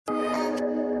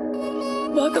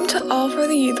Welcome to All for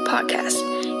the Youth podcast.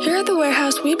 Here at the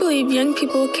Warehouse, we believe young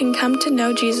people can come to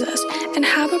know Jesus and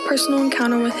have a personal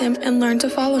encounter with him and learn to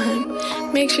follow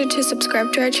him. Make sure to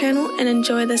subscribe to our channel and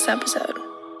enjoy this episode.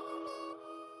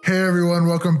 Hey everyone,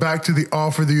 welcome back to the All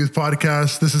for the Youth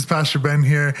podcast. This is Pastor Ben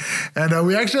here, and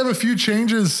we actually have a few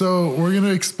changes, so we're going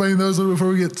to explain those a little before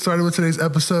we get started with today's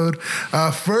episode.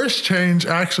 First change,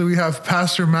 actually, we have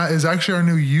Pastor Matt is actually our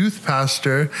new youth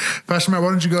pastor. Pastor Matt,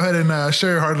 why don't you go ahead and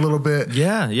share your heart a little bit?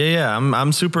 Yeah.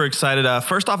 I'm super excited.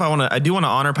 First off, I do want to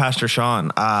honor Pastor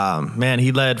Sean. Man,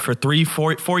 he led for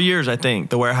 4 years, I think,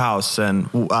 the Warehouse, and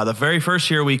the very first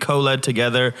year we co-led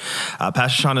together.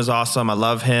 Pastor Sean is awesome. I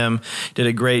love him. Did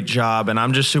a great job, and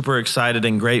I'm just super excited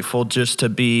and grateful just to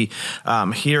be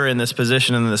here in this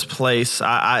position, in this place.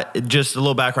 I just a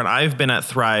little background. I've been at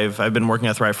Thrive. I've been working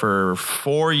at Thrive for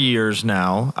 4 years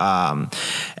now,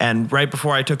 and right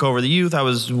before I took over the youth, I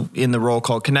was in the role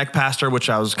called Connect Pastor, which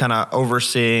I was kind of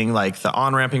overseeing like the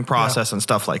on-ramping process and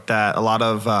stuff like that. A lot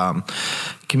of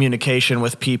communication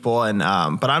with people, and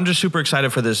but I'm just super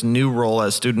excited for this new role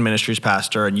as student ministries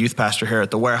pastor and youth pastor here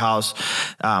at the Warehouse.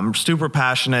 Super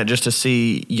passionate just to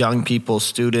see young people,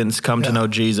 students come to know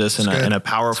Jesus in a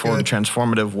powerful and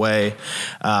transformative way.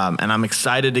 And I'm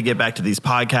excited to get back to these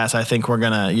podcasts. I think we're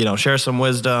gonna, share some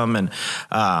wisdom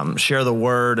and share the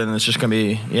word, and it's just gonna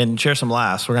be and share some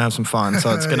laughs. We're gonna have some fun,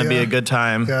 so it's gonna be a good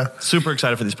time. Super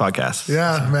excited for these podcasts.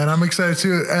 Man, I'm excited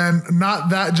too. And not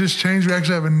that just changed. We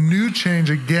actually have a new change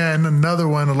again, another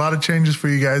one, a lot of changes for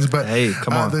you guys, but hey,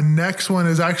 come on. The next one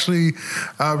is actually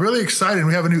really exciting.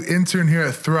 We have a new intern here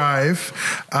at Thrive.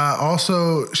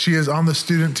 Also, she is on the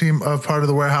student team of part of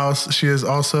the Warehouse. She is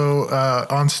also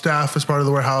on staff as part of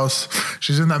the Warehouse.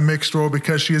 She's in that mixed role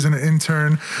because she is an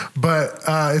intern, but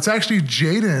it's actually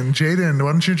Jaden. Jaden,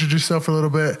 why don't you introduce yourself a little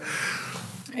bit?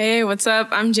 Hey, what's up?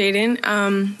 I'm Jaden.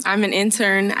 I'm an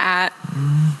intern at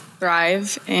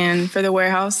Thrive and for the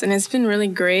Warehouse, and it's been really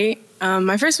great.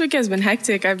 My first week has been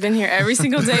hectic. I've been here every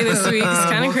single day this week. It's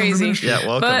kind of crazy. Yeah,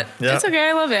 welcome. But it's okay.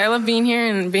 I love it. I love being here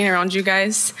and being around you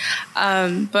guys.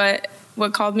 But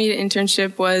what called me to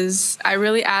internship was I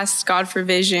really asked God for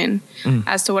vision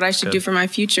as to what I should do for my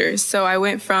future. So I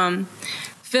went from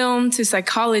film to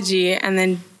psychology, and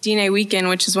then DNA Weekend,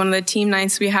 which is one of the team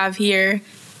nights we have here.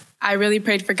 I really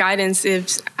prayed for guidance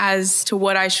as to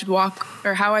what I should walk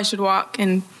or how I should walk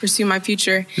and pursue my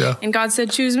future. Yeah. And God said,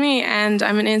 choose me. And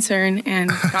I'm an intern, and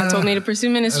God told me to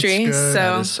pursue ministry.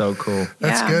 That is so cool.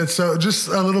 That's good. So just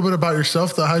a little bit about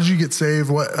yourself though. How did you get saved?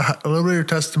 A little bit of your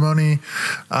testimony. You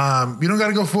don't got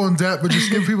to go full in depth, but just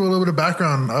give people a little bit of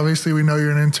background. Obviously we know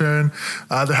you're an intern.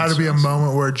 There had to be a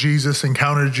moment where Jesus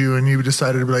encountered you and you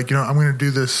decided to be like, I'm going to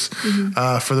do this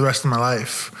for the rest of my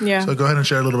life. Yeah. So go ahead and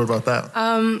share a little bit about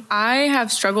that. I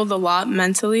have struggled a lot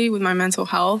mentally with my mental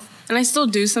health, and I still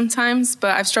do sometimes,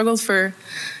 but I've struggled for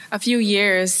a few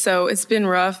years, so it's been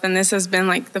rough, and this has been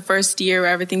like the first year where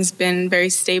everything's been very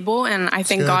stable, and I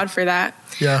thank God for that.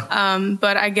 Yeah.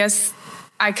 But I guess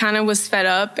I kind of was fed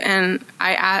up, and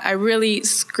I really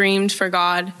screamed for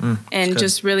God and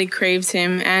just really craved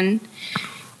him, and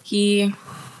he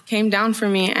came down for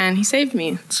me and he saved me.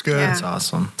 It's good. It's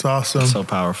awesome. It's awesome. It's so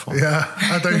powerful. Yeah.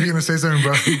 I thought you were going to say something,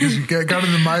 bro, because you got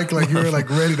in the mic like you were like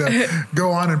ready to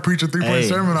go on and preach a 3-point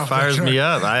sermon off. Fires me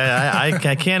up.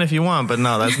 I can if you want, but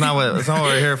no, that's not what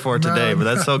we're here for today. But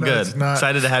that's so good.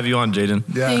 Excited to have you on, Jaden.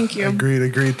 Yeah. Thank you.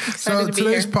 Agreed. So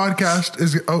today's podcast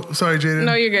is. Oh, sorry, Jaden.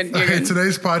 No, you're good. Good.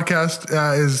 Today's podcast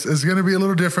is going to be a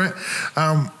little different.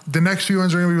 The next few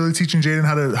ones are going to be really teaching Jaden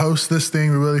how to host this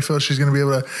thing. We really feel she's going to be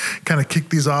able to kind of kick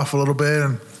these off a little bit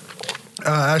and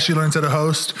as she learns how to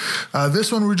host.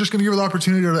 This one, we're just going to give her the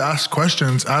opportunity to ask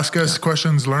questions,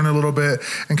 questions, learn a little bit,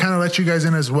 and kind of let you guys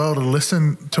in as well to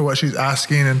listen to what she's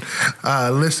asking and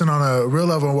listen on a real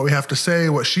level what we have to say,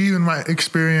 what she even might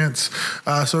experience.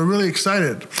 So we're really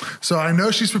excited. So I know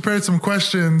she's prepared some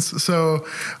questions, so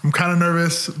I'm kind of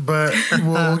nervous, but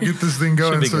we'll get this thing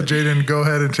going. So Jaden, go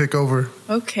ahead and take over.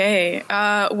 Okay.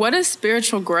 What is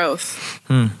spiritual growth?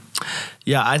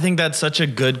 Yeah, I think that's such a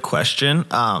good question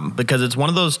because it's one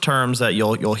of those terms that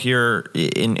you'll hear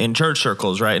in church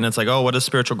circles, right? And it's like, oh, what is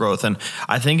spiritual growth? And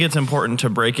I think it's important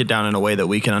to break it down in a way that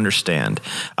we can understand.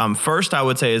 First, I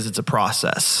would say is it's a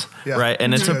process, right?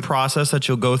 And it's a process that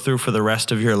you'll go through for the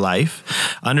rest of your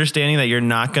life, understanding that you're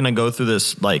not going to go through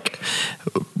this like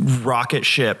rocket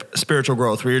ship spiritual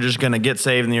growth where you're just going to get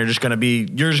saved and you're just going to be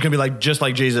like just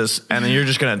like Jesus, and then you're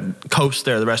just going to coast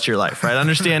there the rest of your life, right?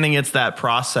 Understanding it's that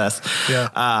process.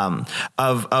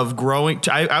 of growing.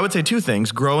 I would say two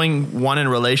things: growing, one, in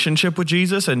relationship with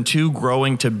Jesus, and two,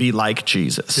 growing to be like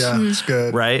Jesus. Yeah, it's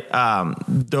good. Right?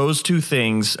 Those two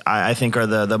things I think are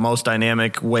the most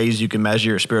dynamic ways you can measure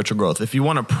your spiritual growth. If you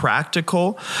want a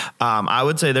practical, I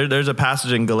would say there's a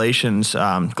passage in Galatians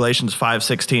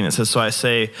 5:16. It says, "So I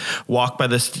say, walk by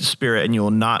the Spirit, and you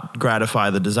will not gratify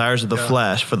the desires of the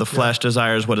flesh. For the flesh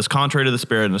desires what is contrary to the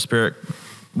Spirit, and the Spirit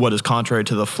what is contrary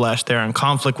to the flesh. They're in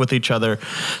conflict with each other,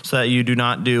 so that you do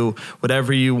not do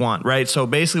whatever you want." Right? So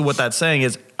basically what that's saying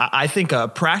is, I think a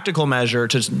practical measure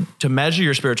to measure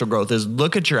your spiritual growth is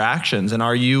look at your actions, and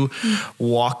are you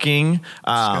walking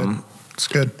It's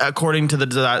good. according to the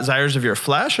desires of your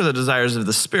flesh or the desires of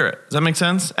the Spirit? Does that make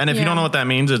sense? And if you don't know what that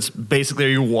means, it's basically, are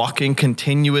you walking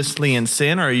continuously in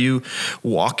sin, or are you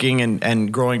walking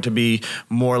and growing to be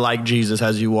more like Jesus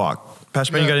as you walk?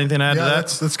 Pastor Ben, you got anything to add to that?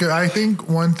 That's good. I think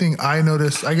one thing I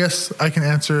noticed, I guess I can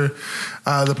answer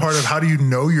the part of how do you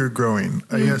know you're growing,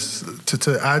 I guess,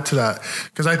 to add to that.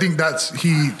 Because I think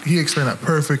he explained that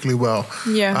perfectly well.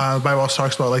 Yeah. The Bible also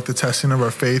talks about like the testing of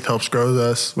our faith helps grow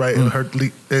us, right?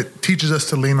 It teaches us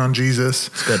to lean on Jesus.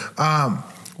 It's good.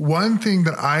 One thing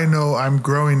that I know I'm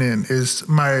growing in is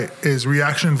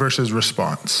reaction versus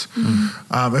response.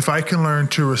 If I can learn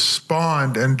to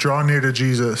respond and draw near to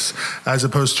Jesus as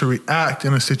opposed to react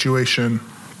in a situation,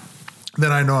 then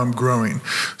I know I'm growing.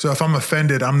 So if I'm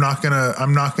offended, I'm not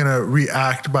gonna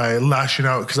react by lashing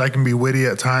out, because I can be witty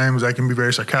at times, I can be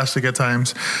very sarcastic at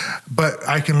times, but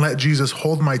I can let Jesus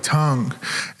hold my tongue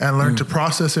and learn to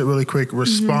process it really quick,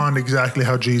 respond exactly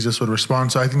how Jesus would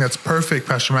respond. So I think that's perfect.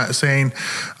 Pastor Matt is saying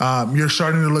you're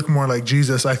starting to look more like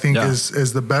Jesus, I think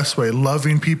is the best way.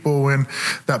 Loving people when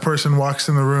that person walks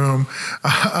in the room.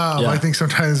 I think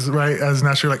sometimes, right, as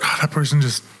naturally, like, oh, that person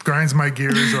just grinds my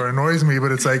gears or annoys me,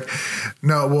 but it's like,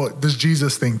 no, well, does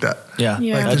Jesus think that? Yeah.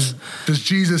 Like, does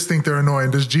Jesus think they're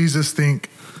annoying? Does Jesus think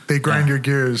they grind your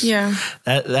gears? Yeah.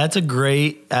 That's a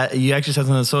great, you actually said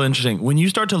something that's so interesting. When you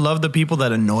start to love the people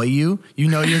that annoy you, you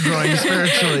know you're growing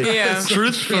spiritually.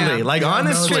 Truthfully. Like,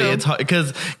 honestly, it's hard,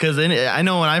 because I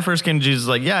know when I first came to Jesus,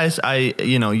 like,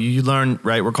 you learn,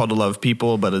 right? We're called to love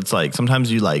people, but it's like,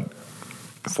 sometimes you like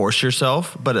force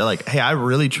yourself, but like, hey, I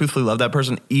really truthfully love that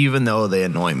person, even though they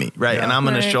annoy me, right? And I'm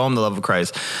going to show them the love of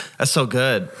Christ. That's so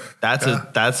good.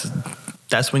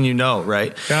 That's when you know,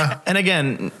 right? Yeah. And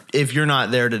again, if you're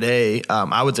not there today,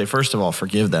 I would say, first of all,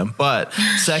 forgive them. But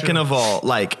second of all,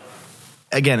 like,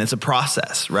 again, it's a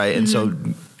process, right? And so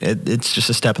it's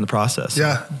just a step in the process.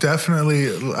 Yeah, definitely.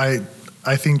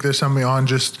 I think there's something on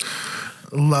just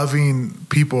loving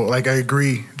people. Like, I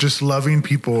agree, just loving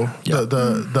people,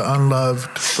 the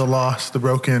unloved, the lost, the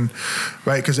broken,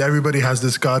 right? Because everybody has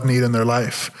this God need in their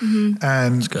life.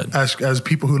 And as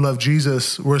people who love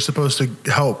Jesus, we're supposed to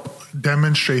help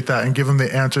demonstrate that and give them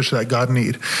the answers to that God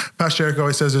need. Pastor Eric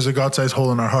always says there's a God-sized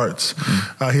hole in our hearts.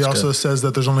 He also says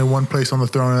that there's only one place on the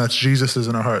throne, and that's Jesus is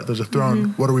in our heart. There's a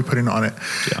throne. What are we putting on it?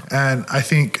 And I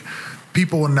think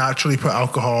people will naturally put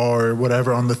alcohol or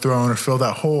whatever on the throne or fill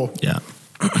that hole.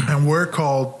 And we're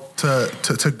called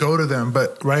to go to them,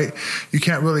 but right, you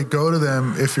can't really go to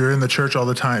them if you're in the church all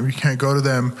the time. You can't go to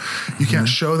them. You can't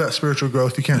show that spiritual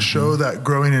growth. You can't show that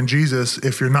growing in Jesus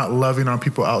if you're not loving on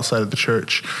people outside of the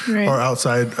church or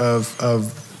outside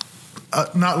of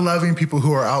not loving people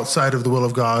who are outside of the will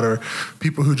of God, or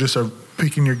people who just are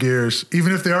picking your gears,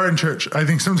 even if they are in church. I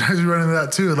think sometimes we run into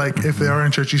that too. Like, if they are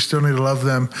in church, you still need to love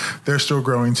them. They're still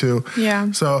growing too.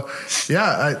 So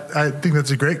I think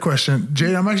that's a great question.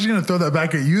 Jade, I'm actually going to throw that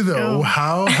back at you though.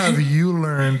 How have you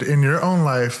learned in your own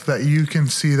life that you can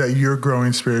see that you're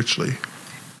growing spiritually?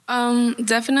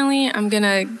 Definitely. I'm going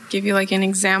to give you like an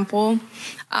example.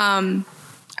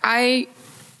 I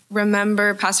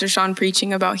remember Pastor Sean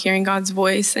preaching about hearing God's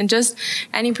voice, and just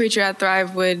any preacher at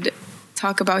Thrive would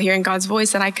talk about hearing God's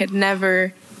voice, and I could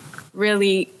never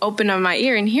really open up my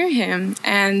ear and hear him.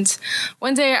 And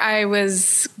one day I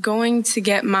was going to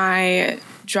get my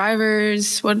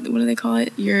driver's, what do they call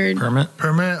it? Your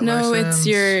permit. No, license. it's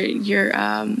your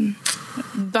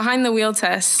behind the wheel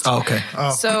test. Oh, okay.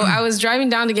 So I was driving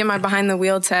down to get my behind the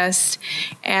wheel test,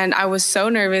 and I was so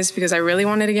nervous because I really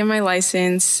wanted to get my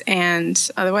license, and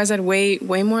otherwise I'd wait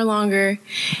way more longer.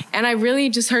 And I really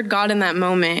just heard God in that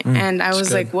moment, and I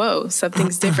was like, whoa,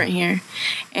 something's different here.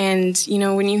 And, you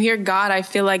know, when you hear God, I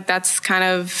feel like that's kind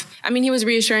of, I mean, he was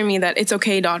reassuring me that it's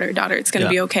okay, daughter, it's going to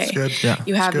be okay.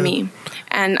 You have me.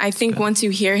 And I think once you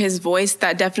hear his voice,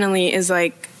 that definitely is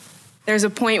like, there's a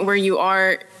point where you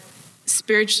are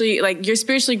spiritually, like you're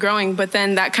spiritually growing, but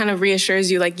then that kind of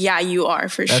reassures you like, yeah, you are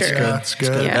for sure. Good. That's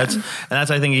good. Yeah.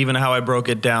 That's I think even how I broke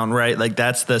it down, right? Like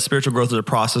that's the spiritual growth is a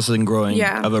process and growing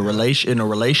of a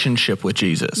relationship with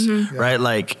Jesus, right?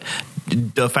 Like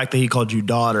the fact that he called you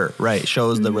daughter, right,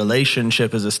 shows the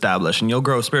relationship is established, and you'll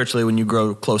grow spiritually when you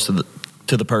grow close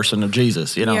to the person of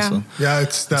Jesus, you know? Yeah. So Yeah,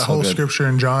 it's that whole scripture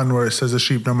in John where it says the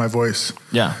sheep know my voice.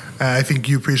 yeah. I think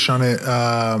you preached on it.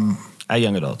 At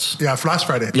Young Adults. Yeah, last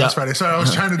Friday. Sorry, I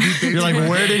was trying to do dates. You're like,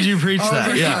 where did you preach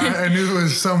that? I knew it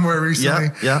was somewhere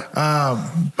recently.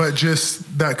 Yeah. But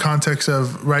just that context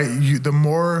of, right,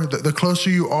 the closer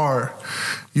you are,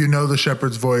 you know the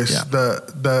shepherd's voice. Yeah.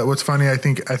 The what's funny, I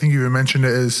think you even mentioned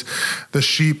it, is the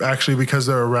sheep actually, because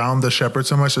they're around the shepherd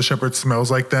so much, the shepherd smells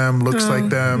like them, looks like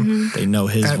them. They know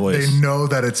his voice. They know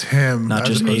that it's him. Not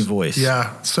just a voice.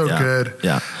 Yeah, so good.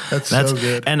 Yeah. That's so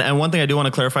good. And one thing I do want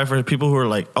to clarify for people who are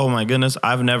like, oh my goodness,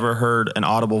 I've never heard an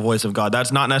audible voice of God.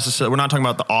 That's not necessarily, we're not talking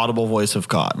about the audible voice of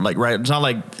God. Like, right, it's not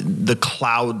like the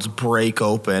clouds break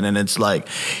open and it's like,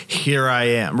 here I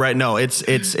am. Right? No, it's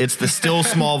the still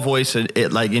small voice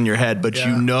like in your head, but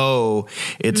you know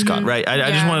it's God, right?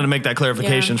 I just wanted to make that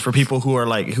clarification for people who are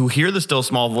like, who hear the still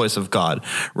small voice of God,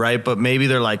 right? But maybe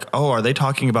they're like, oh, are they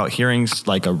talking about hearing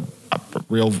like a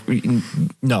real,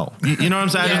 no, you know what I'm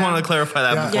saying? I just wanted to clarify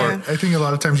that before. I think a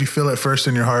lot of times you feel it first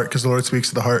in your heart because the Lord speaks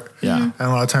to the heart. Yeah. And a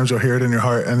lot of times you'll hear it in your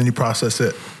heart and then you process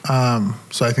it.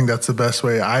 So I think that's the best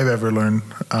way I've ever learned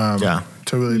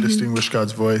to really distinguish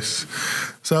God's voice.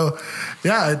 So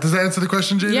does that answer the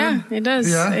question, Jaden? Yeah, it does.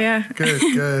 Yeah.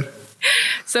 Good.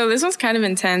 So this one's kind of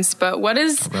intense, but what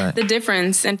is the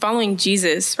difference in following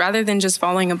Jesus rather than just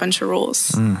following a bunch of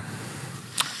rules?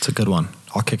 It's a good one.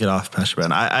 I'll kick it off, Pastor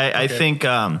Ben. I think,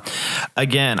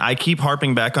 again, I keep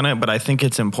harping back on it, but I think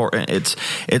it's important. It's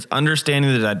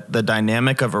understanding the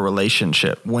dynamic of a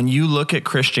relationship. When you look at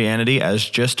Christianity as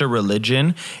just a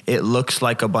religion, it looks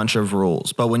like a bunch of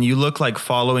rules. But when you look like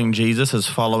following Jesus as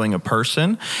following a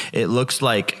person, it looks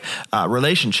like a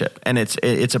relationship. And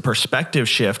it's a perspective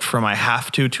shift from I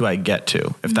have to I get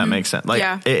to, if that makes sense.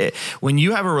 Like when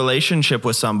you have a relationship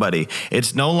with somebody,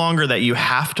 it's no longer that you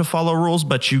have to follow rules,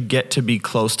 but you get to be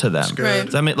close to them. Right.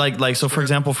 Does that mean like so for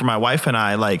example, for my wife and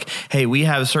I, like, hey, we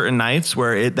have certain nights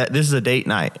where this is a date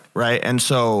night, right? And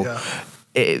so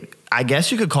I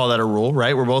guess you could call that a rule,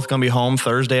 right? We're both going to be home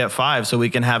Thursday at 5 so we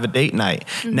can have a date night.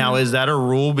 Now, is that a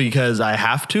rule because I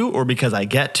have to or because I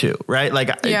get to, right?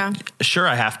 Like, sure,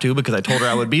 I have to because I told her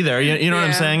I would be there. You know what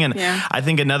I'm saying? And I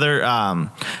think another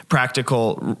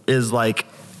practical is like,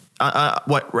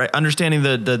 understanding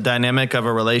the dynamic of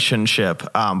a relationship,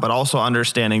 but also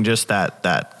understanding just that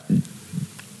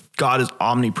God is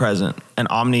omnipresent and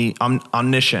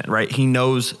omniscient, right? He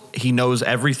knows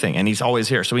everything and he's always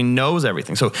here. So he knows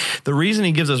everything. So the reason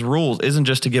he gives us rules isn't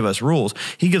just to give us rules.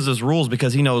 He gives us rules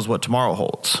because he knows what tomorrow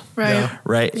holds. Right. Yeah.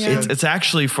 Right. Yeah. It's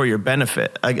actually for your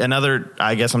benefit. Another,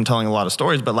 I guess I'm telling a lot of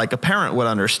stories, but like a parent would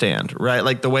understand, right?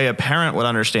 Like the way a parent would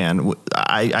understand.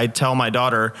 I tell my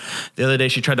daughter the other day,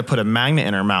 she tried to put a magnet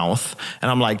in her mouth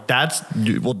and I'm like,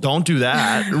 don't do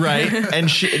that. Right. And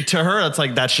to her, it's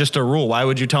like, that's just a rule. Why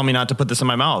would you tell me not to put this in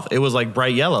my mouth? It was like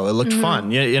bright yellow. It looked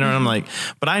fun. You know what I'm like,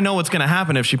 but I know what's going to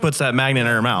happen if she puts that magnet in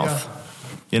her mouth,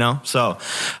 you know? So,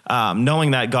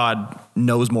 knowing that God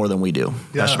knows more than we do.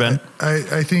 Pastor Ben?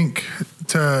 I think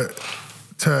to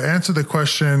answer the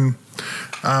question,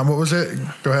 what was it?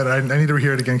 Go ahead. I need to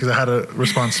hear it again because I had a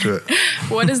response to it.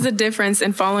 What is the difference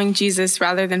in following Jesus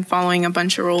rather than following a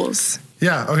bunch of rules?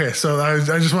 Yeah. Okay. So I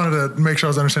just wanted to make sure I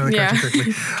was understanding the question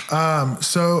quickly.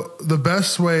 So the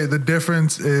best way, the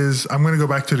difference is, I'm going to go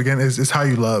back to it again, is how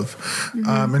you love.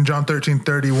 In John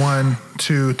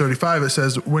 13:31-35, it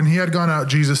says, when he had gone out,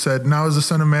 Jesus said, now is the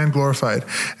Son of Man glorified,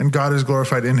 and God is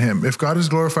glorified in him. If God is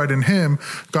glorified in him,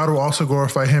 God will also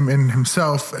glorify him in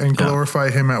himself and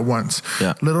glorify him at once.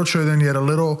 Yeah. Little children, yet a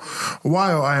little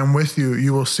while I am with you.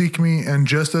 You will seek me. And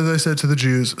just as I said to the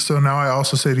Jews, so now I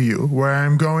also say to you, where I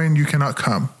am going, you cannot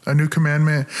come. A new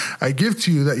commandment I give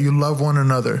to you, that you love one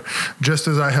another. Just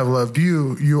as I have loved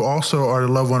you, you also are to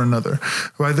love one another.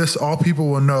 By this, all people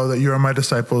will know that you are my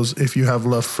disciples if you have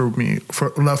love for me,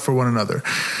 for love for one another.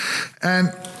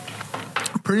 And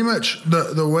pretty much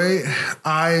the way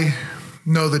I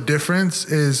know the difference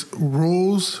is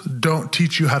rules don't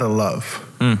teach you how to love.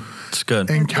 It's good.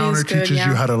 Encounter teaches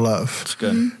you how to love. It's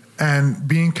good. And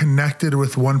being connected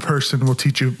with one person will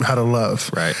teach you how to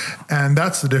love. Right. And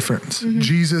that's the difference.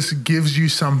 Jesus gives you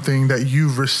something that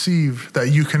you've received that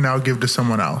you can now give to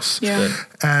someone else. Yeah.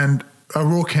 And a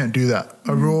rule can't do that.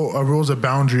 A rule is a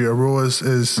boundary. A rule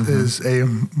is a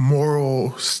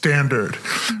moral standard,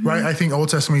 right? I think Old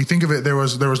Testament, you think of it, there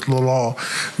was the law.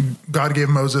 God gave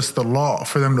Moses the law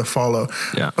for them to follow.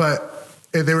 Yeah. But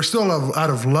they were still out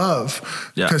of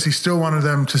love because he still wanted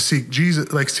them to seek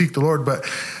Jesus, like seek the Lord. But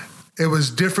it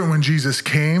was different when Jesus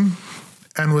came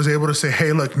and was able to say,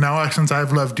 "Hey, look, now since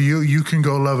I've loved you, you can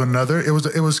go love another." It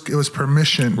was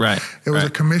permission. Right. It was a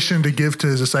commission to give to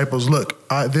his disciples. Look,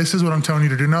 this is what I'm telling you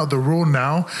to do now. The rule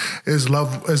now is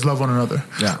love one another.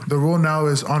 Yeah. The rule now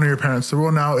is honor your parents. The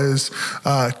rule now is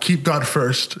keep God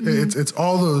first. It's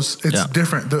all those. It's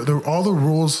different. All the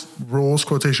rules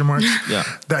quotation marks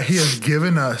that he has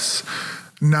given us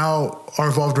now are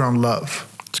evolved around love.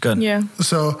 It's good. Yeah.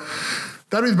 So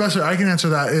that'd be the best way I can answer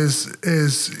that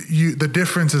is you. The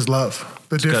difference is love.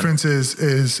 The difference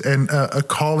is a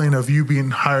calling of you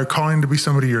being higher, calling to be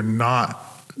somebody you're not.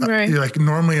 Right. You're like,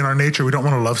 normally in our nature, we don't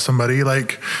want to love somebody.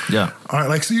 Like, all right,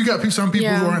 like, so you got some people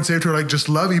who aren't saved who are like, just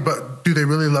love you, but do they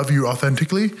really love you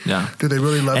authentically? Yeah. Do they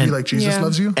really love you like Jesus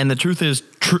loves you? And the truth is,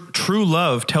 true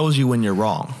love tells you when you're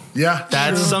wrong. Yeah.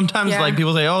 That's sometimes like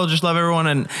people say, oh, just love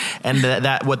everyone. And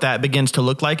that what that begins to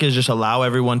look like is just allow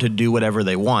everyone to do whatever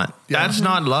they want. Yeah. That's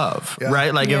not love,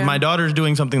 right? Like if my daughter's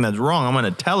doing something that's wrong, I'm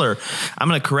going to tell her, I'm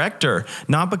going to correct her,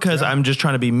 not because I'm just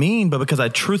trying to be mean, but because I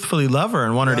truthfully love her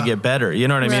and want her to get better. You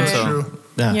know what I mean? So true.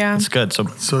 Yeah, it's good.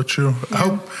 So true.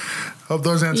 I hope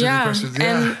those answer your questions.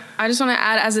 Yeah. And I just want to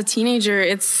add, as a teenager,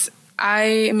 as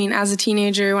a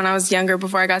teenager, when I was younger,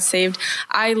 before I got saved,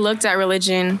 I looked at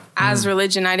religion as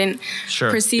religion. I didn't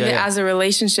perceive it as a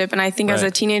relationship. And I think as a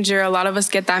teenager, a lot of us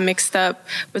get that mixed up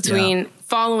between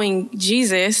following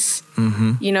Jesus,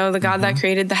 the God that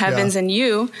created the heavens and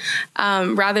you,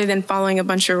 rather than following a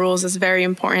bunch of rules. It's very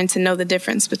important to know the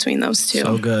difference between those two.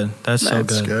 So good. That's so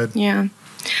good. Yeah.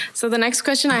 So the next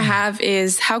question I have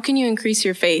is, how can you increase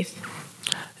your faith?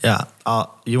 Yeah.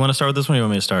 You want to start with this one or you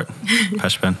want me to start?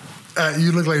 Pastor Ben.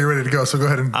 You look like you're ready to go, so go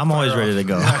ahead and I'm always ready to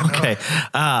go. Okay.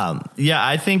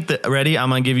 I think that, ready? I'm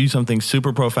going to give you something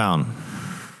super profound.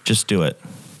 Just do it.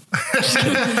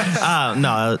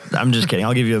 No, I'm just kidding.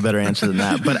 I'll give you a better answer than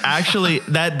that. But actually,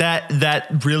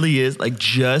 that really is like,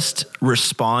 just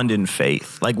respond in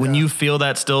faith. Like when you feel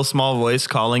that still small voice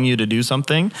calling you to do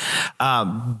something,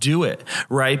 do it,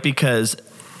 right? Because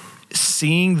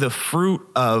seeing the fruit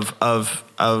of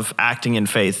acting in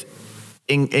faith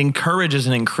encourages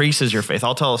and increases your faith.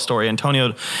 I'll tell a story.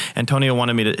 Antonio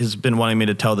has been wanting me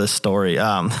to tell this story.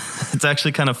 It's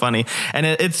actually kind of funny, and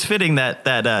it's fitting that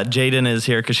Jaden is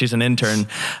here because she's an intern.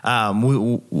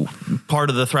 Part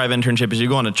of the Thrive internship is you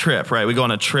go on a trip, right? We go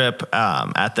on a trip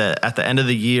at the end of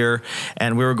the year,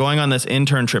 and we were going on this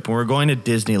intern trip, and we were going to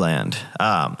Disneyland,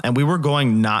 and we were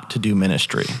going not to do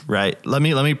ministry, right? Let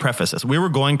me preface this. We were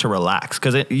going to relax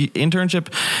because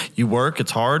internship, you work,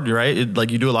 it's hard, right? You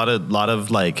do a lot of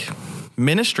like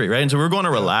ministry, right? And so we were going to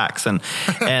relax, and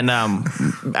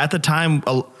at the time,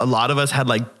 a lot of us had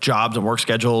like jobs and work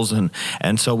schedules,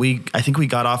 and so I think we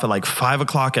got off at like 5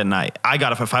 o'clock at night. I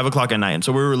got off at 5 o'clock at night, and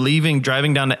so we were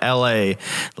driving down to LA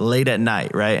late at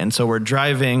night, right? And so we're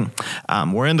driving,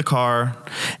 we're in the car,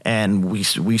 and we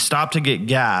stopped to get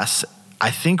gas.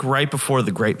 I think right before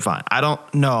the Grapevine. I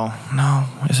don't know. No,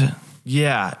 is it?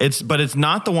 Yeah, it's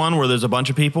not the one where there's a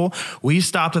bunch of people. We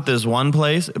stopped at this one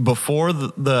place before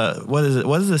the what is it?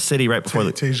 What is the city right before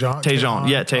the Tejon?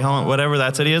 Yeah, Tejon, whatever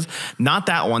that city is. Not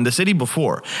that one, the city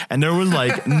before. And there was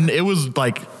like it was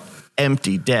like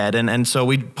empty, dead. And so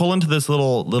we pull into this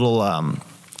little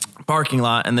parking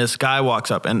lot, and this guy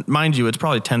walks up, and mind you, it's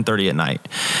probably 10:30 at night,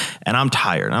 and I'm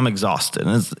tired, I'm exhausted,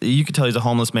 and you could tell he's a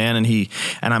homeless man, and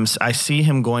I see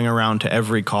him going around to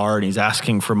every car, and he's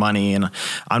asking for money, and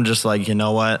I'm just like, you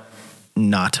know what?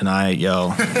 Not tonight,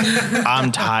 yo.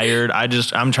 I'm tired.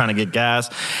 I'm trying to get gas,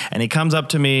 and he comes up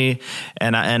to me,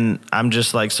 and I'm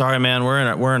just like, sorry, man,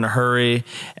 we're in a hurry,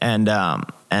 and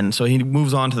so he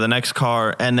moves on to the next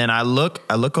car, and then I look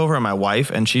over at my wife,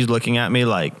 and she's looking at me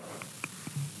like,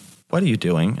 what are you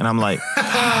doing? And I'm like,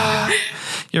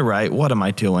 you're right. What am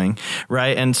I doing?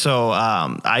 Right. And so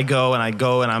I go and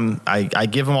I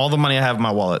give him all the money I have in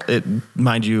my wallet.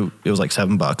 Mind you, it was like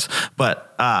 $7,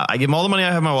 but I give him all the money I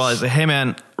have in my wallet. I say, hey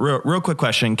man, real quick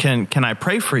question. Can I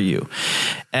pray for you?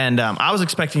 And I was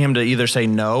expecting him to either say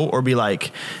no or be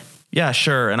like, yeah,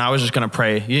 sure. And I was just going to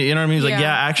pray. You know what I mean? He's like,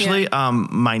 yeah, actually,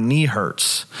 my knee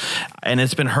hurts and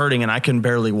it's been hurting and I can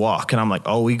barely walk. And I'm like,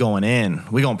 oh, we going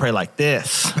to pray like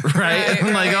this. Right.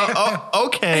 I'm like, oh,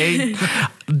 okay.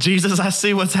 Jesus, I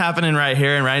see what's happening right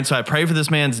here. And right. So I pray for this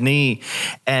man's knee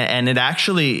and it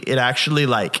actually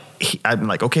like, I'm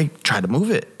like, okay, try to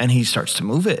move it. And he starts to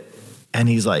move it. And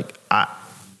he's like,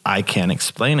 I can't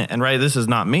explain it. And this is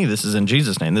not me. This is in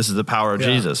Jesus' name. This is the power of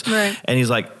Jesus. Right. And he's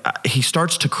like, he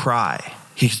starts to cry.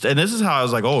 And this is how I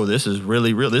was like, oh, this is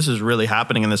really real. This is really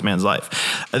happening in this man's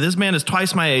life. This man is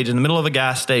twice my age in the middle of a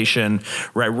gas station,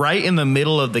 right in the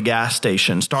middle of the gas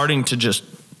station, starting to just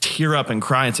tear up and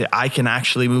cry and say, I can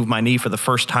actually move my knee for the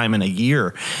first time in a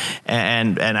year.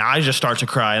 And I just start to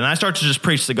cry, and I start to just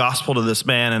preach the gospel to this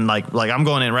man. And like I'm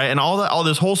going in, right. And all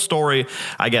this whole story,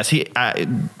 I guess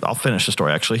I'll finish the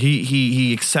story. Actually,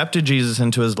 he accepted Jesus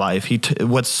into his life.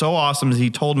 What's so awesome is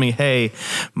he told me, hey,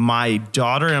 my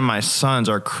daughter and my sons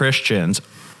are Christians.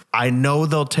 I know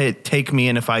they'll take me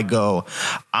in if I go.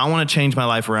 I want to change my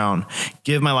life around,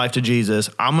 give my life to Jesus.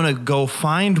 I'm going to go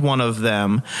find one of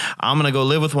them. I'm going to go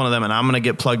live with one of them, and I'm going to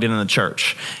get plugged in the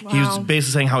church. Wow. He was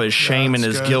basically saying how his shame and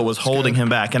his guilt was holding him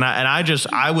back. And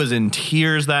I was in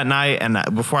tears that night.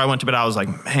 And before I went to bed, I was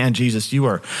like, man, Jesus, you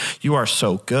are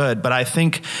so good. But I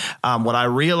think what I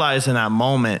realized in that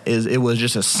moment is it was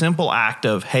just a simple act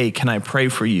of, hey, can I pray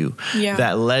for you? Yeah.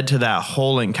 That led to that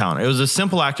whole encounter. It was a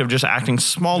simple act of just acting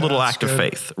small little act of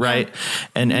faith, right?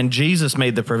 Yeah. And Jesus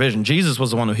made the provision. Jesus was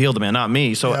the one who healed the man, not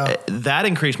me. So that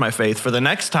increased my faith for the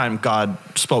next time God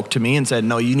spoke to me and said,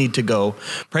 no, you need to go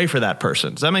pray for that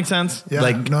person. Does that make sense? Yeah,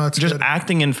 it's just good.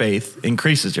 Acting in faith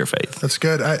increases your faith. That's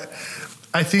good.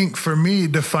 I think for me,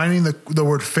 defining the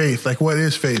word faith, like what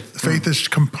is faith? Faith is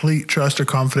complete trust or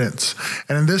confidence.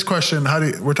 And in this question,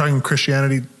 we're talking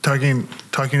Christianity, talking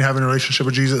having a relationship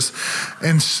with Jesus,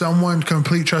 and someone,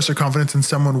 complete trust or confidence in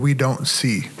someone we don't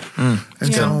see,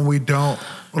 and someone we don't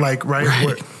like.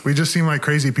 Right. We just seem like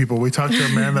crazy people. We talk to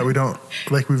a man that we don't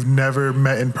like. We've never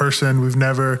met in person. We've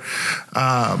never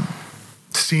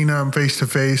seen him face to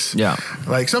face. Yeah.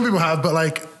 Like some people have, but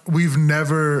like we've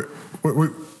never.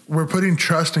 We're putting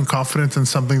trust and confidence in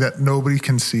something that nobody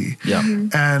can see. Yeah. Mm-hmm.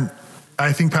 And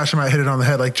I think Pastor Matt hit it on the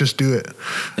head. Like, just do it.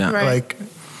 Yeah. Right. Like,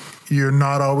 you're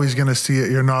not always going to see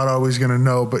it. You're not always going to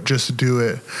know, but just do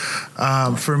it.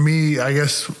 For me, I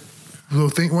guess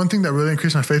one thing that really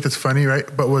increased my faith, it's funny, right?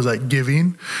 But was like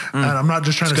giving. And I'm not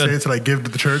just trying to say it to like give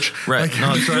to the church. Right. Like,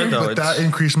 no, it's good though. But that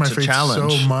increased my faith so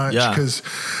much because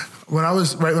when I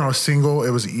was single,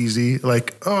 it was easy.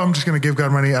 Like, oh, I'm just going to give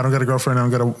God money. I don't got a girlfriend. I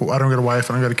don't got a wife.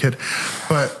 I don't got a kid.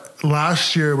 But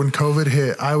last year when COVID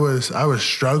hit, I was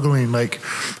struggling like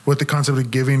with the concept of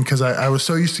giving because I was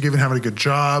so used to giving, having a good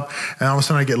job, and all of a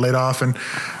sudden I get laid off. And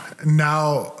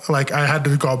now like I had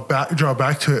to draw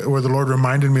back to it where the Lord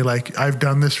reminded me, like, I've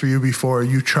done this for you before.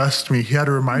 You trust me. He had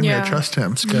to remind me I trust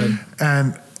him. It's good.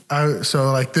 And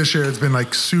so like this year it's been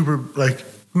like super, like,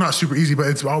 not super easy, but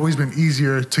it's always been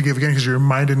easier to give again because you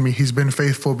reminded me he's been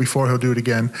faithful before, he'll do it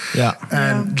again. Yeah.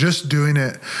 And just doing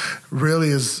it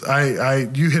really is,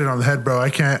 you hit it on the head, bro. I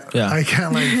can't like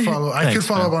follow. I could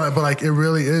follow up on it, but like it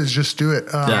really is just do it.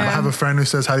 I have a friend who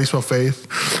says, how do you spell faith?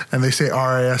 And they say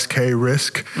RISK,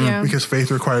 risk, because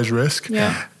faith requires risk.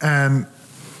 Yeah. And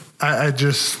I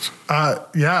just,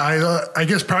 I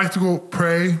guess practical,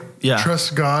 pray,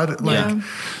 trust God, like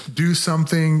do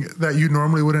something that you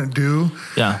normally wouldn't do.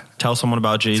 Yeah. Tell someone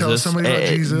about Jesus. Tell somebody about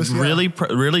Jesus.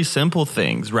 Really simple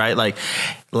things, right?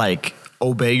 Like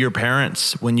obey your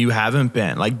parents when you haven't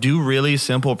been. Like do really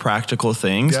simple, practical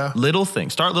things. Yeah. Little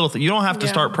things. Start little things. You don't have to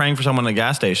start praying for someone at a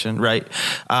gas station, right?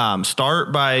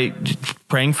 Start by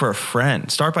praying for a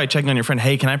friend. Start by checking on your friend.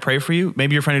 Hey, can I pray for you?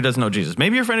 Maybe your friend who doesn't know Jesus.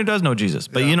 Maybe your friend who does know Jesus.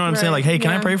 But you know what I'm saying? Like, hey, can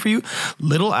I pray for you?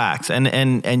 Little acts.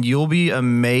 And you'll be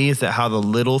amazed at how the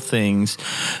little things,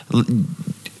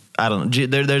 I don't know.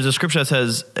 There's a scripture that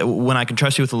says, when I can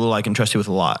trust you with a little, I can trust you with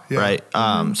a lot. Yeah.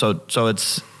 Right. So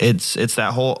it's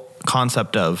that whole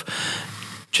concept of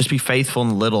just be faithful in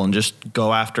the little and just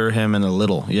go after him in the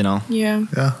little, you know? Yeah.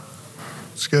 Yeah.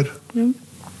 It's good. Yeah.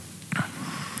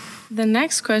 The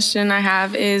next question I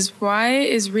have is, why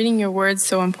is reading your words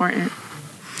so important?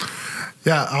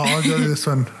 Yeah, I'll go to this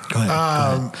one. Go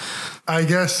ahead. I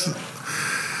guess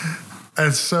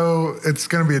it's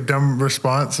going to be a dumb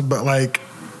response, but like,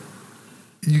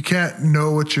 you can't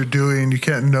know what you're doing. You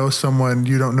can't know someone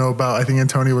you don't know about. I think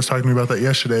Antonio was talking to me about that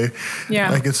yesterday.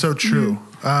 Yeah. Like, it's so true.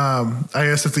 Mm-hmm. I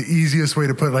guess it's the easiest way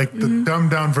to put, like, the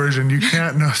dumbed down version. You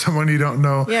can't know someone you don't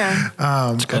know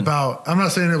about. I'm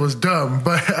not saying it was dumb,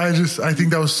 but I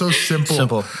think that was so simple.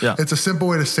 Simple, yeah. It's a simple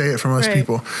way to say it for most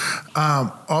people.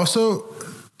 Also,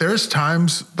 there's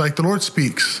times like the Lord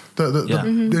speaks.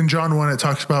 In John 1, it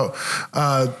talks about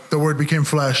the Word became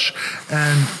flesh,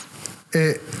 and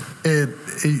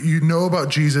you know about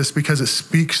Jesus because it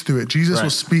speaks through it. Jesus will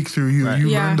speak through you. Right. You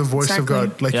learn the voice of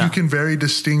God. Like you can very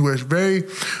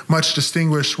much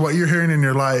distinguish what you're hearing in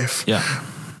your life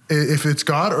if it's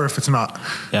God or if it's not.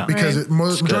 Yeah. Because Right.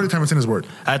 majority of the time it's in his word.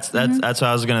 That's what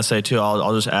I was going to say too.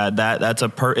 I'll just add that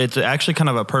it's actually kind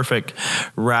of a perfect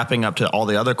wrapping up to all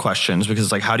the other questions, because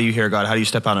it's like, how do you hear God? How do you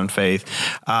step out in faith?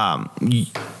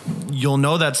 You'll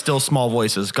know that still small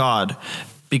voice is God,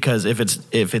 because if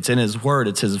it's in his word,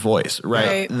 it's his voice,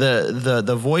 right?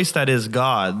 The voice that is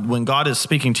God, when God is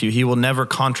speaking to you, he will never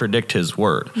contradict his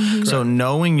word. Mm-hmm. So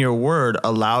knowing your word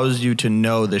allows you to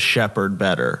know the shepherd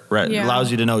better, right? Yeah. It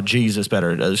allows you to know Jesus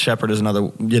better. The shepherd is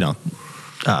another,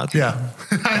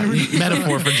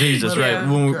 metaphor for Jesus, right?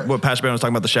 Yeah. What Pastor Ben was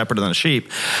talking about, the shepherd and the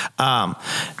sheep.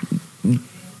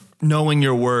 Knowing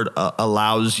your word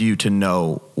allows you to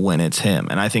know when it's him.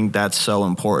 And I think that's so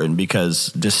important, because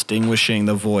distinguishing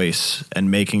the voice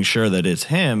and making sure that it's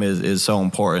him is so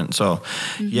important. So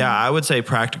yeah, I would say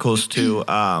practicals too.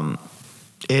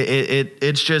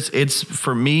 It's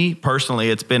for me personally,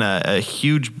 it's been a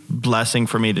huge blessing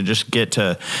for me to just get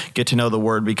to know the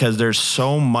word, because there's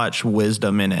so much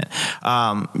wisdom in it.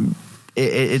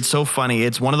 It's so funny.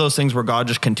 It's one of those things where God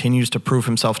just continues to prove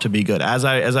himself to be good. As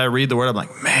I read the word, I'm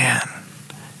like, man,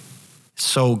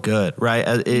 so good, right?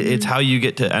 It's how you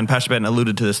get to, and Pastor Ben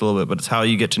alluded to this a little bit, but it's how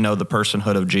you get to know the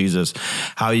personhood of Jesus,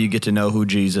 how you get to know who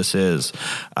Jesus is.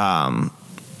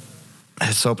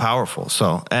 It's so powerful.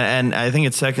 So, and I think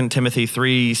it's 2 Timothy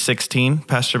 3:16.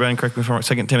 Pastor Ben, correct me if I'm wrong.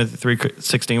 2 Timothy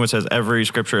 3:16, which says every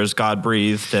scripture is God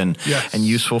breathed and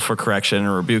useful for correction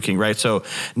and rebuking. Right. So,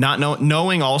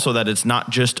 knowing also that it's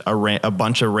not just a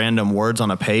bunch of random words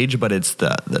on a page, but it's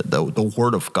the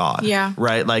word of God. Yeah.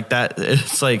 Right. Like that.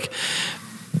 It's like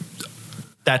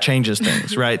that changes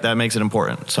things. Right. That makes it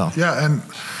important. So Yeah, and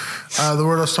the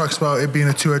word also talks about it being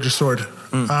a two-edged sword.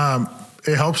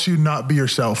 It helps you not be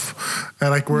yourself. And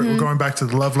like we're going back to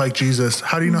the love like Jesus.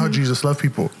 How do you know how Jesus loved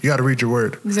people? You got to read your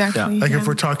word. Exactly. Like if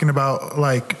we're talking about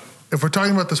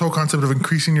this whole concept of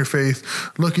increasing your faith,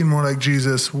 looking more like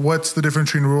Jesus, what's the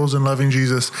difference between rules and loving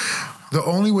Jesus? The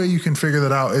only way you can figure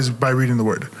that out is by reading the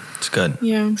word. it's good.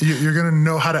 Yeah. You're going to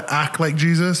know how to act like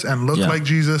Jesus and look like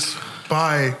Jesus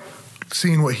by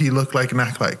seeing what he looked like and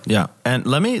act like. Yeah. And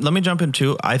let me jump in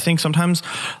too. I think sometimes,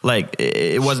 like,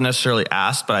 it wasn't necessarily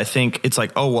asked, but I think it's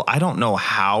like, oh, well, I don't know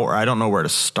how, or I don't know where to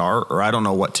start, or I don't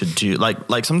know what to do.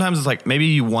 Like sometimes it's like,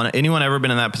 maybe anyone ever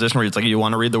been in that position where it's like, you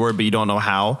want to read the word, but you don't know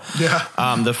how? Yeah.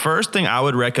 The first thing I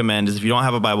would recommend is, if you don't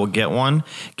have a Bible, get one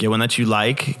that you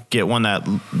like, get one that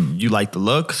you like the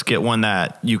looks, get one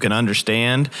that you can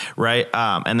understand. Right.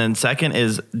 And then second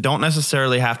is, don't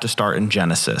necessarily have to start in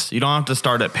Genesis. You don't have to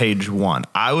start at page 1.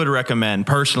 I would recommend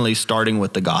personally starting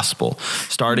with the gospel,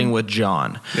 starting with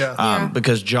John,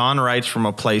 because John writes from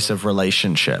a place of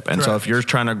relationship. And so if you're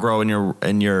trying to grow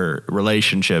in your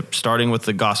relationship, starting with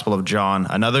the Gospel of John.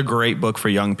 Another great book for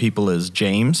young people is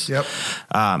James. Yep.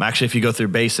 Actually, if you go through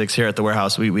basics here at the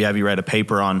warehouse, we have you write a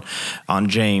paper on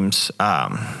James.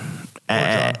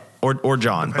 Or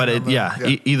John, but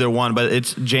either one.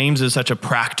 But James is such a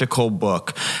practical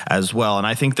book as well, and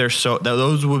I think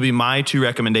those would be my 2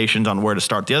 recommendations on where to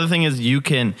start. The other thing is, you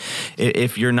can,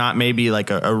 if you're not maybe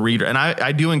like a reader, and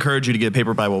I do encourage you to get a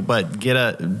paper Bible, but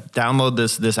download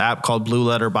this app called Blue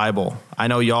Letter Bible. I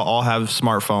know y'all all have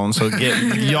smartphones, so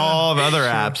y'all have other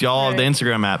apps, y'all have the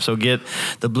Instagram app, so get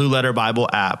the Blue Letter Bible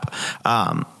app.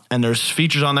 And there's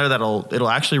features on there it'll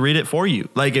actually read it for you.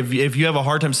 Like if you have a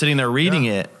hard time sitting there reading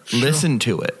it, listen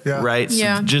to it, right?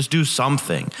 Yeah. So just do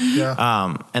something.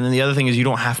 Yeah. And then the other thing is, you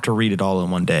don't have to read it all in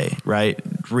one day, right?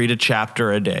 Read a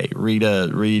chapter a day, read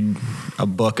a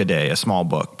book a day, a small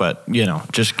book, but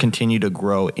just continue to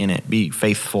grow in it. Be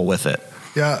faithful with it.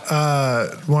 Yeah.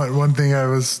 One thing I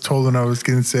was told when I was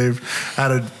getting saved, I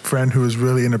had a friend who was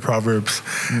really into Proverbs,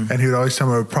 and he would always tell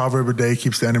me a proverb a day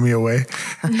keeps the enemy away,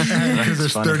 because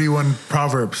there's 31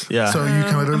 Proverbs. Yeah. So you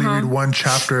can literally read one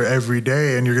chapter every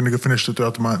day, and you're going to go finish it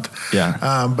throughout the month.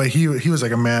 Yeah. But he was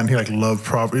like a man. He loved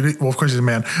Proverbs. Well, of course he's a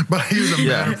man, but he was a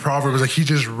man of Proverbs. Like he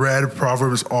just read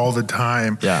Proverbs all the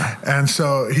time. Yeah. And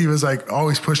so he was like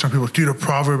always pushed on people, dude, a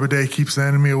proverb a day keeps the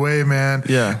enemy away, man.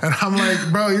 Yeah. And I'm like,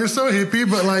 bro, you're so hippie,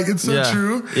 but like it's so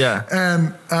true. Yeah.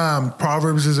 And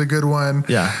Proverbs is a good one.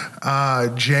 Yeah.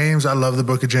 James, I love the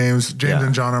book of James. James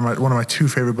and John are one of my 2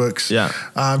 favorite books. Yeah.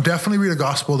 Definitely read a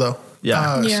gospel though.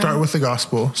 Yeah. Start with the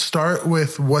gospel. Start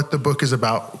with what the book is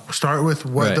about. Start with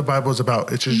what the Bible is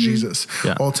about. It's just Jesus.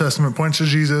 Yeah. Old Testament points to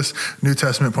Jesus. New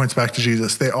Testament points back to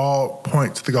Jesus. They all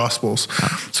point to the gospels.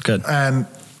 It's good. And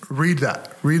read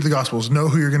that. Read the Gospels. Know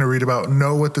who you're going to read about.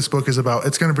 Know what this book is about.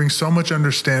 It's going to bring so much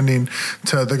understanding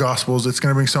to the Gospels. It's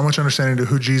going to bring so much understanding to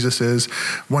who Jesus is.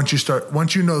 Once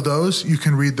you know those, you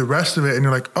can read the rest of it, and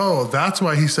you're like, oh, that's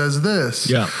why he says this.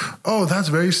 Yeah. Oh, that's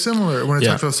very similar when it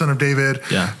talks about Son of David.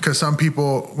 Yeah. Because some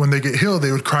people, when they get healed,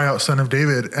 they would cry out Son of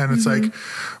David, and it's like,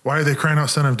 why are they crying out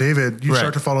Son of David? You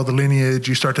start to follow the lineage.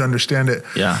 You start to understand it.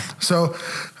 Yeah. So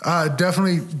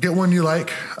definitely get one you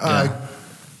like.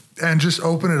 And just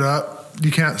open it up.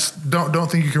 You don't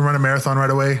think you can run a marathon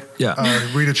right away. Yeah.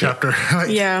 Read a chapter.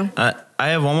 Yeah. I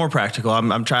have one more practical.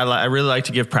 I'm trying. I really like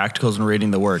to give practicals when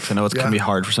reading the works. I know it's going to be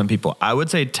hard for some people. I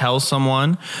would say tell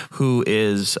someone who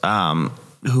is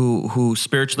who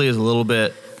spiritually is a little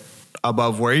bit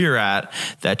above where you're at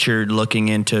that you're looking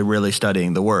into really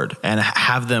studying the Word, and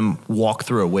have them walk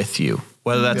through it with you.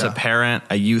 Whether that's a parent,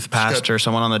 a youth pastor,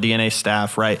 someone on the DNA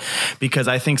staff, right? Because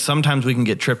I think sometimes we can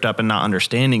get tripped up in not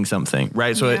understanding something,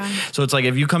 right? So, so it's like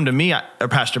if you come to me or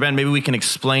Pastor Ben, maybe we can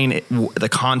explain the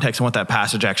context and what that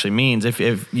passage actually means. If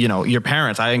you know your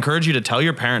parents, I encourage you to tell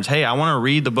your parents, "Hey, I want to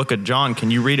read the book of John.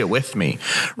 Can you read it with me?"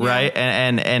 Right?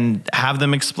 And have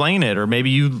them explain it, or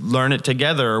maybe you learn it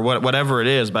together, or whatever it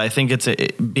is. But I think it's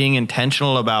being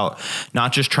intentional about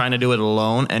not just trying to do it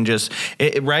alone and just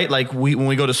right. Like when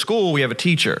we go to school, we have a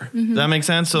teacher. Does that make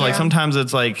sense? So like sometimes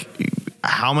it's like,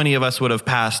 how many of us would have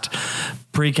passed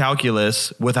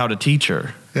pre-calculus without a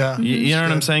teacher? Yeah. You know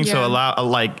what I'm saying? So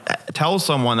tell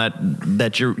someone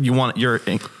that you're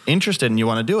interested and you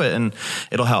want to do it, and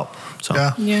it'll help. So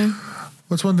yeah.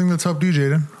 What's one thing that's helped you,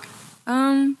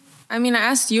 Jaden? I mean, I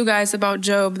asked you guys about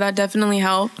Job. That definitely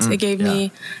helped. It gave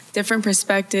me different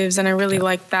perspectives, and I really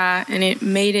liked that. And it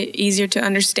made it easier to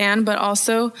understand. But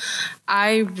also,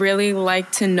 I really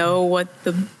like to know what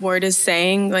the Word is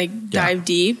saying, like dive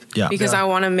deep, because I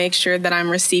want to make sure that I'm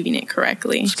receiving it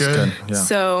correctly. That's good. Yeah.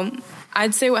 So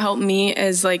I'd say what helped me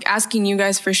is like asking you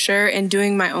guys for sure and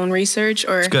doing my own research,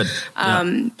 or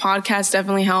podcasts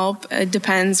definitely help. It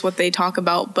depends what they talk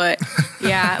about. But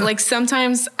like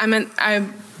sometimes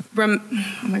oh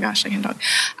my gosh, I can't talk.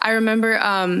 I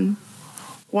remember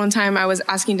one time I was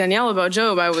asking Danielle about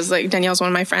Job. I was like, Danielle's one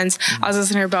of my friends. I was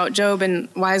listening to her about Job and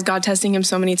why is God testing him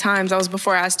so many times. That was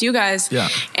before I asked you guys. Yeah.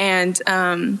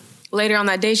 And later on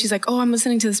that day, she's like, oh, I'm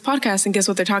listening to this podcast, and guess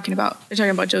what they're talking about? They're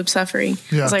talking about Job's suffering.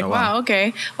 Yeah. I was like, wow,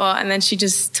 okay. Well, and then she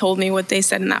just told me what they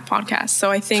said in that podcast.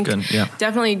 So I think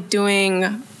definitely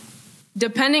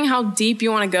depending how deep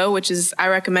you want to go, which is, I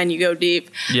recommend you go deep.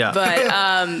 Yeah.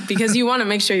 But because you want to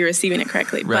make sure you're receiving it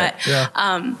correctly. Right.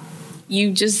 But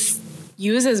you just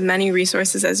use as many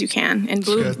resources as you can. And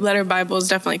Blue Letter Bible is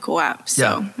definitely a cool app.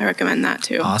 So I recommend that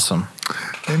too. Awesome.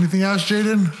 Anything else,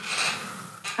 Jaden?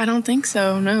 I don't think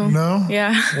so. No. No?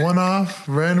 Yeah. One off?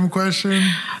 Random question?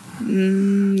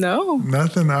 No.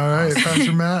 Nothing. All right.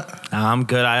 Pastor Matt? I'm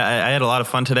good. I had a lot of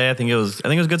fun today. I think it was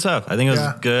good stuff. I think it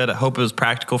was good. I hope it was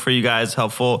practical for you guys,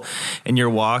 helpful in your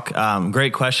walk.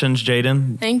 Great questions,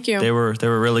 Jaden. Thank you. They were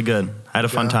really good. I had a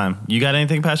fun time. You got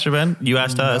anything, Pastor Ben? You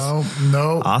asked us.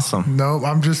 No. Awesome. No,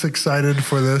 I'm just excited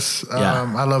for this.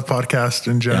 I love podcasts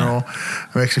in general.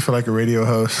 It makes me feel like a radio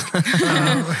host.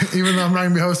 Even though I'm not going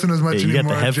to be hosting as much anymore. You got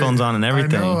the headphones on and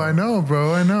everything. I know,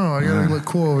 bro. I know. I got to look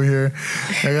cool over here.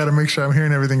 I got to make sure I'm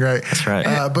hearing everything right. That's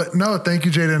right. But no, thank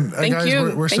you, Jaden. Thank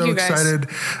you. We're so excited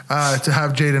to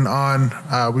have Jaden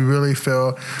on. We really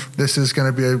feel this is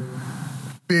going to be a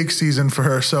big season for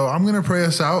her. So I'm going to pray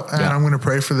us out, and I'm going to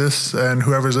pray for this and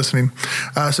whoever's listening.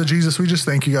 So Jesus, we just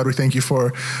thank you, God. We thank you for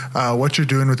what you're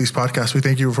doing with these podcasts. We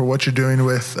thank you for what you're doing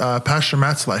with Pastor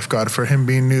Matt's life, God, for him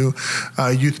being new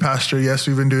youth pastor. Yes,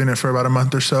 we've been doing it for about a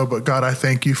month or so, but God, I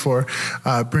thank you for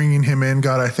bringing him in.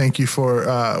 God, I thank you for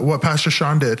what Pastor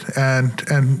Sean did and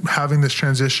having this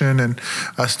transition and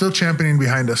still championing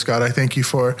behind us. God, I thank you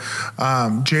for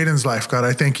Jaden's life. God,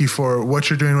 I thank you for what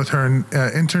you're doing with her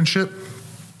internship.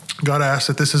 God, I ask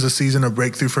that this is a season of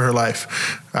breakthrough for her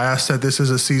life. I ask that this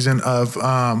is a season of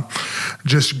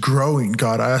just growing,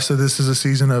 God. I ask that this is a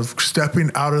season of stepping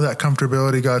out of that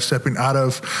comfortability, God, stepping out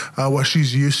of what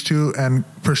she's used to and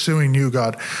pursuing you,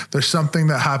 God. There's something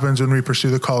that happens when we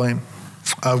pursue the calling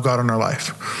of God in our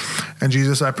life. And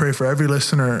Jesus, I pray for every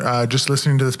listener just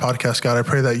listening to this podcast, God. I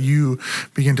pray that you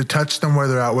begin to touch them where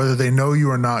they're at, whether they know you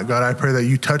or not. God, I pray that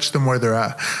you touch them where they're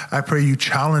at. I pray you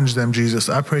challenge them, Jesus.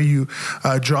 I pray you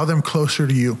draw them closer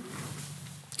to you.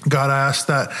 God, I ask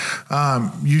that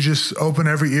you just open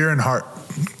every ear and heart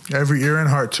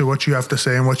to what you have to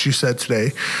say and what you said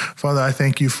today. Father, I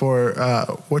thank you for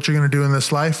what you're going to do in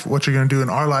this life, what you're going to do in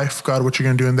our life, God, what you're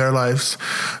going to do in their lives.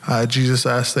 Jesus,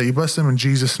 I ask that you bless them in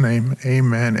Jesus' name.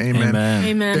 Amen. Amen.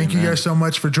 Amen. Thank you guys so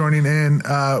much for joining in.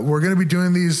 We're going to be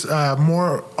doing these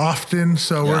more often,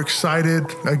 so we're excited.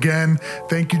 Again,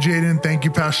 thank you, Jaden. Thank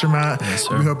you, Pastor Matt. Yes,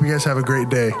 sir. We hope you guys have a great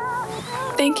day.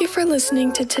 Thank you for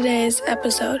listening to today's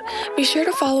episode. Be sure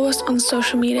to follow us on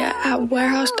social media at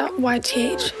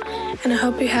warehouse.yth, and I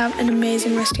hope you have an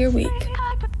amazing rest of your week.